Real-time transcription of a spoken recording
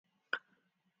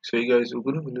So, you guys, we're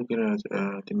going to be looking at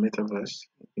the metaverse.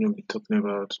 We're going to be talking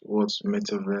about what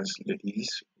metaverse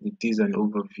is. It is an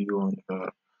overview on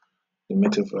the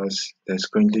metaverse that's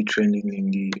currently trending in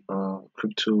the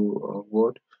crypto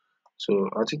world. So,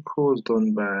 article was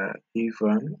done by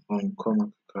Ivan on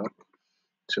CoinMarketCap.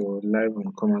 So, live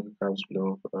on CoinMarketCap's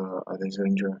blog,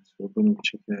 Alexandria. So, we're going to be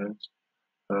checking it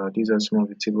out. These are some of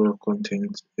the table of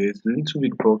contents. It's a little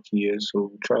bit bulky here, so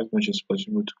we'll try as much as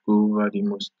possible to go over the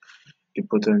most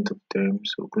important of them.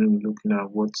 So we're going to be looking at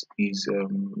what is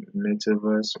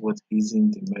metaverse, what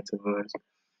isn't the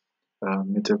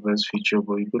metaverse feature,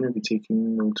 but you're going to be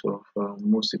taking note of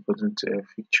most important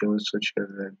features such as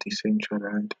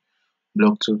Decentraland,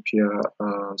 Blocktopia,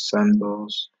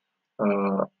 Sandbox,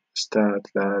 Star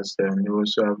Atlas, and you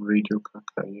also have Radio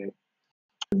Kaka here.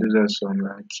 And those are some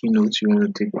keynotes you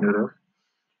want to take note of.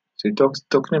 So it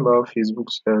talking about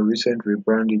Facebook's recent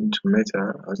rebranding to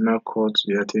Meta has now caught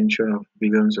the attention of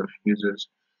billions of users.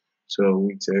 So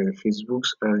with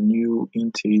Facebook's new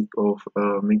intake of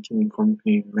making the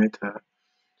company Meta,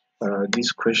 there are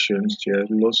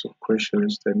lots of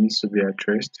questions that needs to be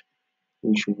addressed,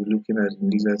 which we'll be looking at in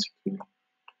this article.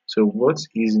 So what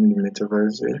is in the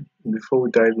metaverse? Before we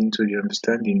dive into the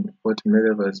understanding what the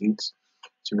metaverse is,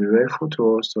 to be helpful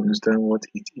to us to understand what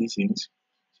it isn't,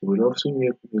 so we'll often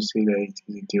hear people say that it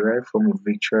is a derived form of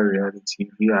virtual reality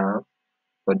 (VR),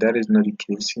 but that is not the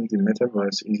case since the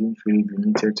metaverse isn't really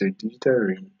limited to a digital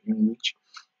realm in which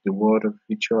the world of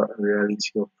virtual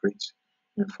reality operates.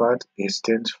 In fact, it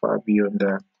extends far beyond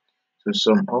that. So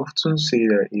some often say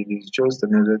that it is just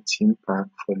another theme park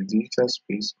for the digital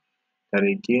space. That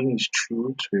again is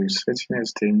true to a certain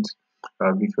extent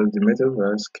because the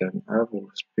metaverse can have a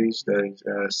space that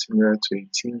is similar to a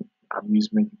theme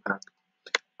amusement park.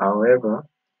 However,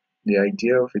 the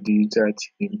idea of a digital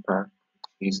theme park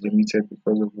is limited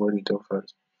because of what it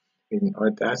offers. In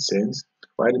that sense,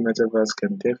 while the metaverse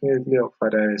can definitely offer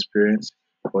that experience,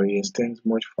 but it extends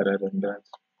much further than that.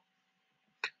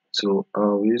 So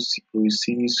we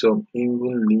see some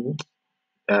even link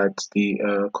at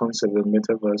the concept of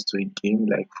metaverse to a game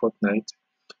like Fortnite,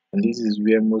 and this is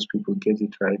where most people get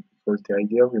it right because the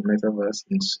idea of a metaverse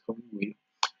in some way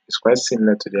is quite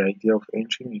similar to the idea of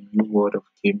entering a new world of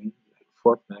gaming like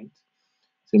Fortnite.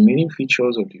 The main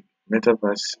features of the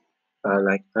metaverse are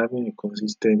like having a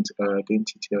consistent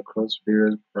identity across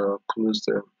various closed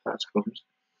platforms,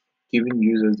 giving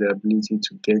users the ability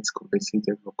to get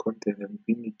compensated for content and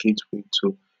being a gateway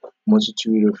to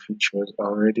multitude of features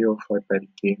already offered by the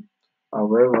game.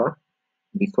 However,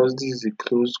 because this is a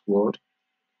closed world,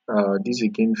 this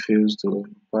again fails to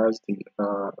encompass the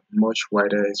much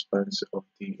wider expanse of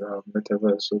the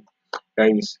metaverse. So,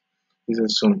 guys, these are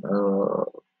some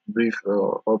brief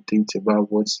updates about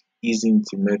what isn't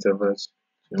the metaverse.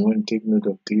 So, you want to take note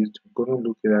of this. We're going to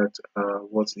look at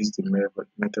what is the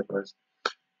metaverse.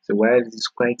 So, while it is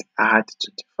quite hard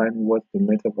to define what the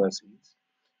metaverse is,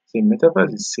 the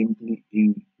metaverse is simply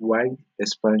a wide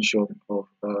expansion of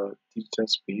digital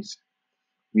space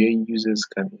where users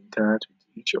can interact with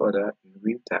each other in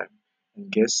real time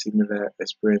and get similar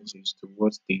experiences to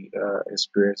what they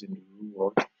experience in the real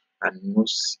world, and in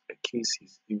most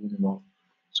cases, even more.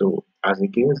 So, as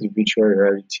against the virtual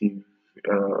reality,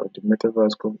 the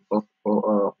metaverse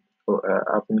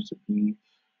happens to be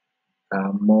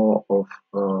more of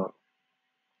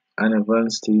an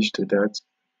advanced stage to that.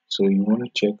 So, you want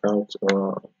to check out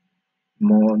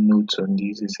more notes on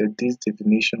this. It said this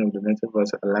definition of the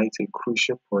metaverse highlights a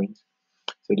crucial point.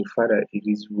 So the fact that it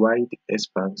is wide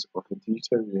expanse of a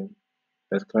digital realm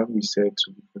that can be said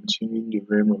to be continuing the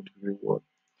realm of the real world.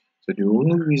 So the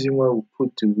only reason why we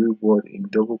put the real world in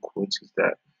double quotes is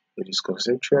that it is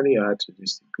conceptually hard to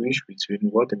distinguish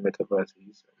between what the metaverse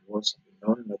is and what the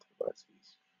non-metaverse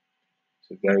is.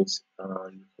 So guys,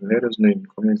 you can let us know in the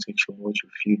comment section what you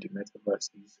feel the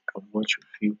metaverse is and what you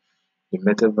feel the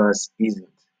metaverse isn't.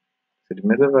 So the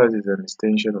metaverse is an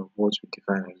extension of what we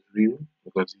define as real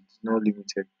because it's not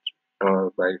limited by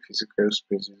the physical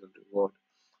spaces of the world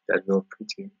that we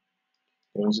operate in.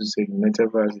 They also say the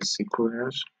metaverse is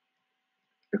synchronous.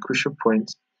 A crucial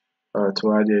point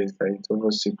to add here is that it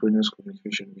offers synchronous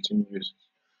communication between users.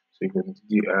 So you can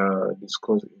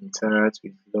discuss, interact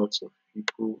with lots of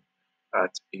people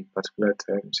at a particular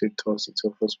time. So it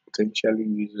offers potentially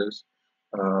users,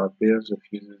 billions of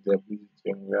users, the ability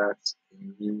to interact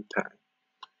in real time.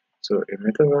 So a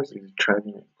metaverse is a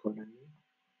thriving economy.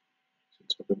 So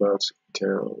talk about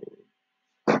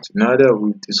so now that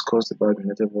we've discussed about the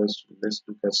metaverse, let's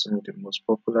look at some of the most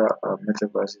popular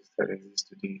metaverses that exist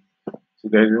today. So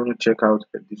guys, you want to check out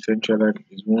Decentraland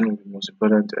is one of the most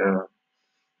important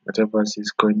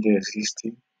metaverses currently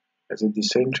existing. As a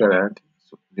Decentraland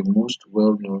is the most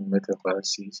well-known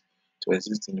metaverses to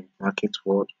exist in the market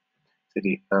world. So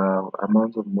the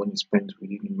amount of money spent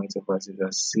within the metaverse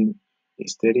has seen a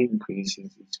steady increase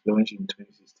since its launch in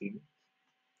 2016.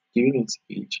 Given its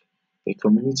age, a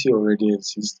community already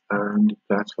exists around the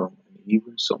platform, and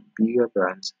even some bigger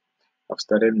brands have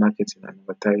started marketing and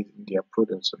advertising their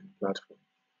products on the platform.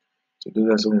 So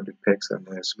those are some of the perks and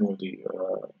some of the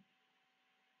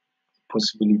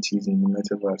possibilities in the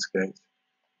metaverse, guys.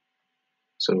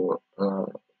 So,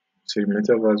 so the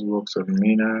metaverse works on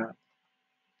MENA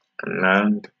and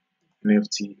land,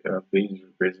 NFT based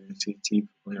representative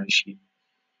ownership.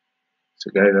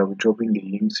 So, guys, I'll be dropping the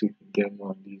link so you can get more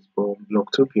on this. But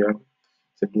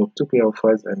Blocktopia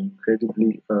offers an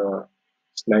incredibly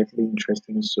slightly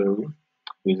interesting story.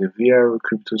 With a VR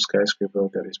crypto skyscraper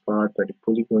that is powered by the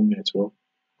Polygon network,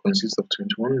 consists of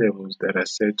 21 levels that are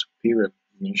set to pay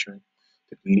recognition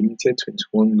to the limited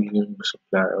 21 million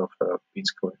supply of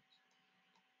Bitcoin.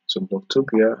 So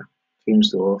Blocktopia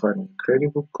aims to offer an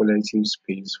incredible collective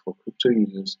space for crypto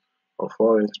users of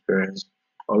all experience.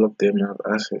 All of them have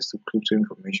access to crypto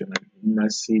information and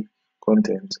immersive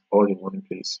content all in one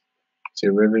place. So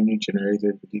revenue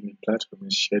generated within the platform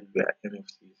is shared via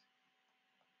NFTs.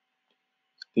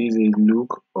 This is a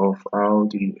look of how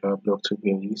the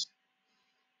Blocktopia is,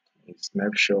 a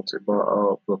snapshot about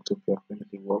how Blocktopia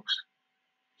currently works.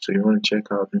 So you want to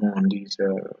check out more on these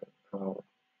uh,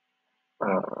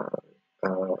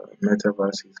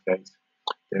 metaverses, guys.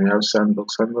 Then we have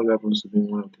Sandbox. Sandbox happens to be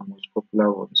one of the most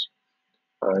popular ones.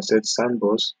 I said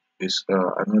Sandbox is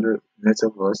another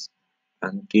metaverse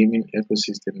and gaming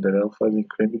ecosystem that offers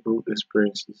incredible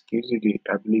experiences, gives you the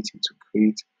ability to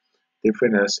create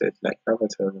different assets like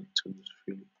avatars and tools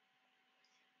freely.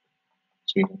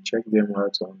 So you can check them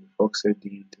out on Voxed,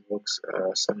 the Vox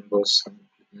Sandbox and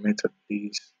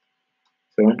Metaplace.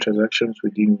 So when transactions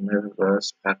within the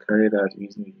metaverse are carried out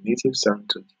using a native SAM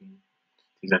token,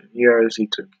 it is an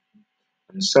ERC token.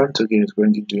 And SAM token is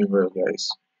going to do well, guys.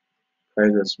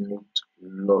 Price has moved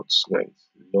lots, guys.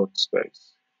 Lots,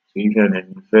 guys. So if you're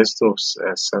an investor of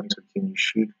SAM token, you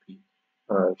should be,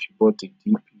 if you bought the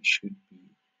dip, you should be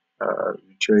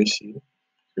rejoicing.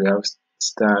 We have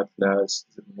Star Atlas,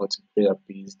 the multiplayer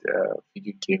based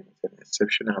video game with an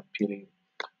exceptional appealing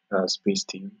space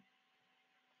theme.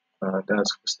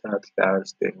 That's for Star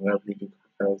Atlas. Then we have Video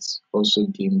Cards, also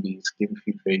game based, game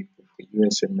feel very good for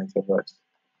USM Metaverse.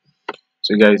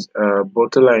 So, guys,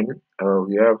 bottom line,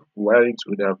 we have while it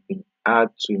would have been hard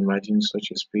to imagine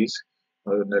such a space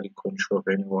not under the control of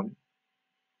anyone,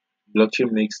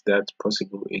 blockchain makes that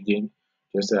possible again.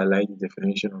 Just to highlight the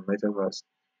definition of metaverse,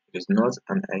 it is not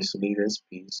an isolated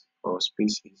space or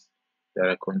spaces that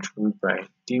are controlled by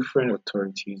different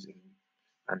authorities in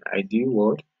an ideal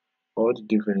world. All the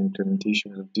different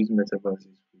implementations of these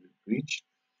metaverses will bridge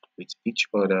with each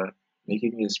other,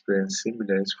 making the experience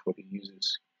seamless for the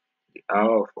users. The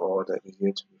hour of all that is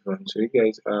yet to be found. So, you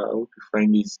guys, I hope you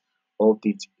find this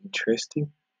update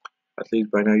interesting. At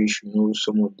least by now you should know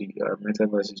some of the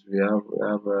metaverses we have. We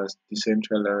have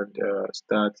Decentraland,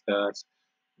 Stardust,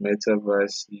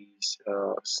 Metaverses,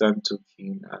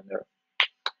 Santokin,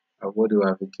 and what do we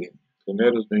have again? So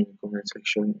let us know in the comment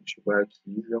section.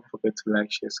 Don't forget to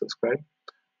like, share, subscribe.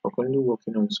 We're currently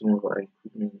working on some of our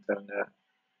equipment and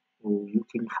we're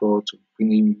looking forward to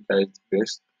bringing you guys the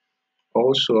best.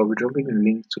 Also, I'll be dropping a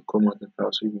link to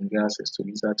CoinMarketCap so you can get access to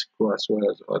this article as well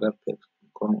as other perks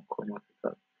from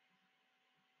CoinMarketCap.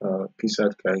 Peace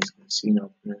out, guys, and see you in our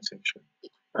comment section.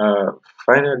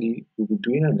 Finally, we'll be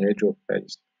doing an airdrop,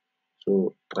 guys.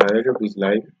 So, our airdrop is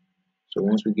live. So,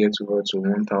 once we get to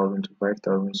 1,000 to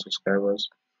 5,000 subscribers,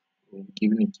 we'll be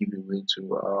giving a giveaway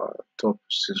to our top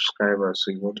subscribers.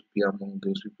 So, you want to be among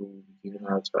those people who will be giving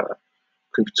out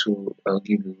crypto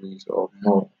giveaways or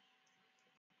more.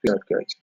 Peace out, guys.